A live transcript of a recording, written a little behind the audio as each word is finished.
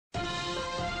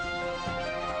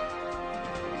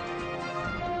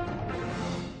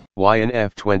Why an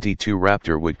F-22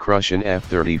 Raptor would crush an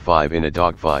F-35 in a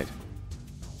dogfight.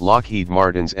 Lockheed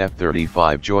Martin's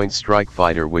F-35 Joint Strike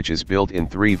Fighter, which is built in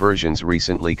 3 versions,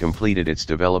 recently completed its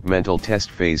developmental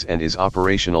test phase and is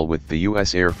operational with the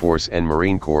U.S. Air Force and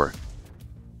Marine Corps.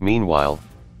 Meanwhile,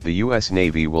 the U.S.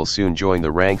 Navy will soon join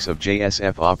the ranks of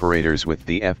JSF operators with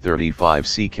the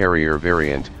F-35C carrier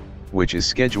variant, which is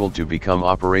scheduled to become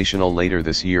operational later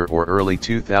this year or early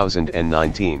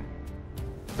 2019.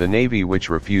 The Navy, which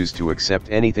refused to accept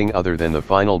anything other than the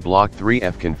final Block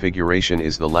 3F configuration,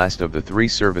 is the last of the 3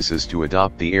 services to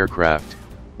adopt the aircraft,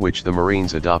 which the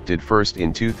Marines adopted first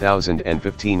in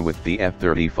 2015 with the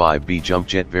F-35B jump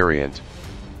jet variant.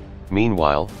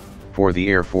 Meanwhile, for the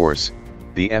Air Force,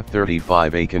 the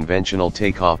F-35A conventional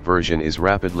takeoff version is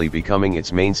rapidly becoming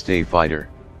its mainstay fighter.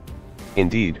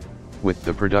 Indeed, with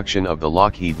the production of the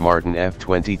Lockheed Martin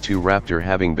F-22 Raptor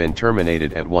having been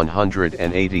terminated at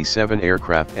 187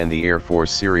 aircraft and the Air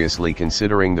Force seriously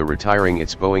considering retiring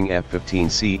its Boeing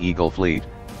F-15C Eagle fleet,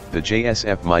 the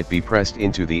JSF might be pressed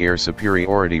into the air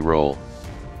superiority role.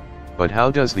 But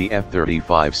how does the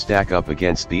F-35 stack up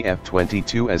against the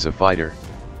F-22 as a fighter?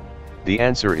 The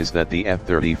answer is that the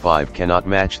F-35 cannot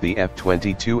match the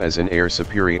F-22 as an air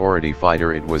superiority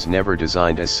fighter. It was never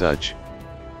designed as such.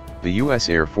 The U.S.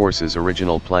 Air Force's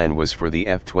original plan was for the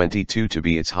F-22 to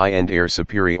be its high-end air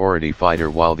superiority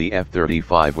fighter, while the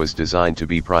F-35 was designed to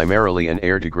be primarily an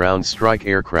air-to-ground strike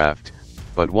aircraft,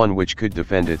 but one which could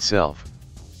defend itself.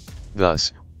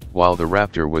 Thus, while the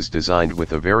Raptor was designed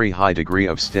with a very high degree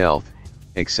of stealth,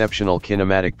 exceptional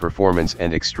kinematic performance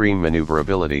and extreme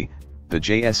maneuverability, the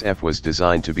JSF was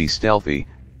designed to be stealthy,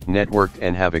 networked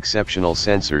and have exceptional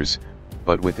sensors,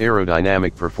 but with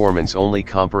aerodynamic performance only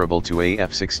comparable to a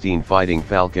F-16 Fighting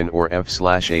Falcon or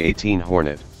F/A-18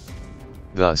 Hornet.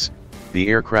 Thus, the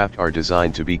aircraft are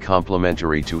designed to be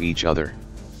complementary to each other.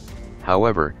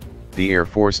 However, the Air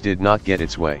Force did not get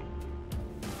its way.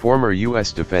 Former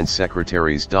U.S. Defense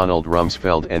Secretaries Donald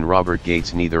Rumsfeld and Robert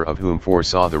Gates, neither of whom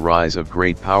foresaw the rise of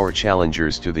great power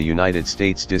challengers to the United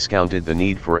States, discounted the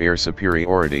need for air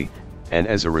superiority, and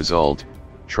as a result,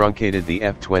 truncated the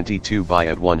F-22 by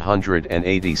at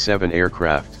 187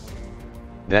 aircraft.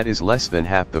 That is less than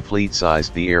half the fleet size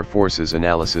the Air Force's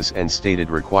analysis and stated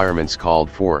requirements called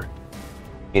for.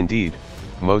 Indeed,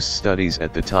 most studies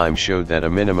at the time showed that a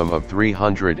minimum of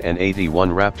 381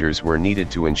 Raptors were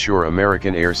needed to ensure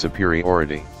American air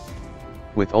superiority.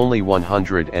 With only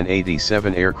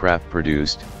 187 aircraft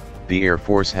produced, the Air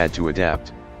Force had to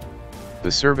adapt. The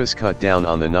service cut down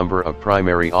on the number of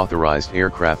primary authorized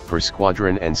aircraft per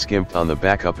squadron and skimped on the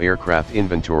backup aircraft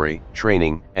inventory,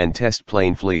 training, and test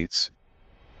plane fleets.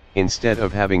 Instead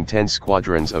of having 10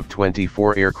 squadrons of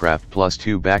 24 aircraft plus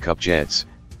 2 backup jets,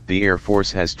 the Air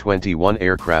Force has 21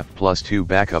 aircraft plus 2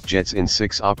 backup jets in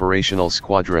 6 operational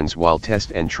squadrons, while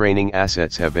test and training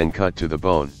assets have been cut to the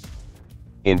bone.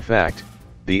 In fact,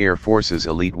 the Air Force's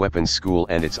elite weapons school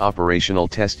and its operational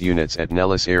test units at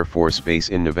Nellis Air Force Base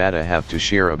in Nevada have to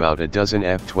share about a dozen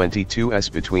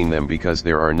F-22s between them because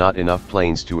there are not enough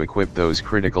planes to equip those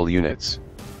critical units.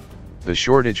 The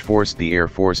shortage forced the Air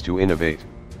Force to innovate.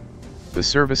 The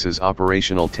service's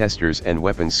operational testers and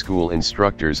weapons school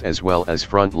instructors, as well as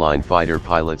frontline fighter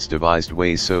pilots, devised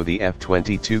ways so the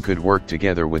F-22 could work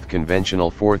together with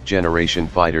conventional 4th-generation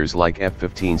fighters like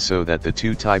F-15 so that the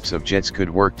 2 types of jets could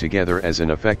work together as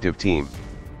an effective team.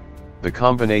 The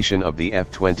combination of the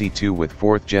F-22 with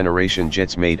 4th-generation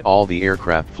jets made all the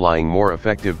aircraft flying more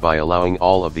effective by allowing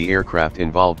all of the aircraft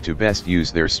involved to best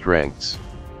use their strengths.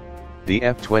 The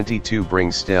F-22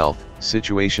 brings stealth,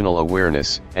 situational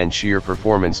awareness, and sheer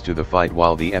performance to the fight,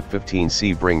 while the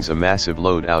F-15C brings a massive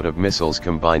loadout of missiles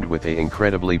combined with an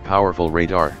incredibly powerful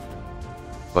radar.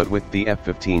 But with the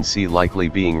F-15C likely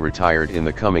being retired in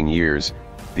the coming years,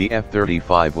 the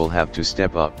F-35 will have to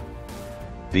step up.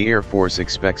 The Air Force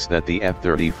expects that the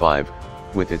F-35,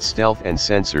 with its stealth and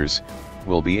sensors,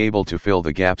 will be able to fill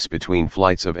the gaps between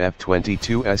flights of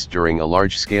F-22s during a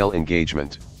large-scale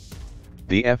engagement.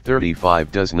 The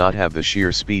F-35 does not have the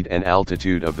sheer speed and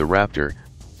altitude of the Raptor,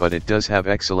 but it does have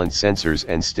excellent sensors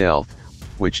and stealth,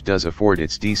 which does afford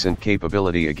its decent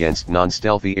capability against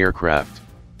non-stealthy aircraft.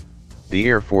 The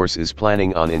Air Force is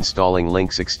planning on installing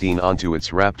Link 16 onto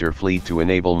its Raptor fleet to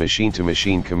enable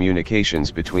machine-to-machine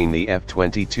communications between the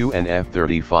F-22 and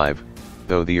F-35,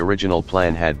 though the original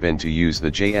plan had been to use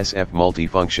the JSF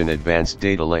multifunction advanced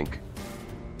data link.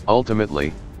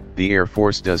 Ultimately, the Air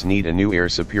Force does need a new air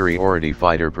superiority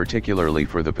fighter, particularly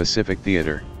for the Pacific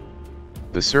theater.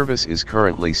 The service is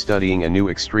currently studying a new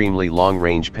extremely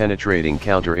long-range penetrating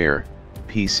counter-air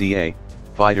 (PCA)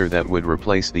 fighter that would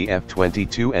replace the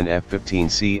F-22 and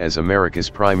F-15C as America's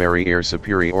primary air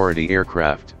superiority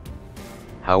aircraft.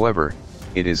 However,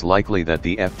 it is likely that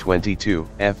the F-22,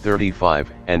 F-35,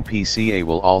 and PCA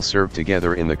will all serve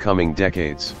together in the coming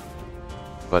decades.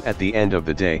 But at the end of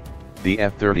the day, the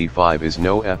F-35 is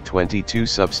no F-22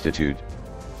 substitute.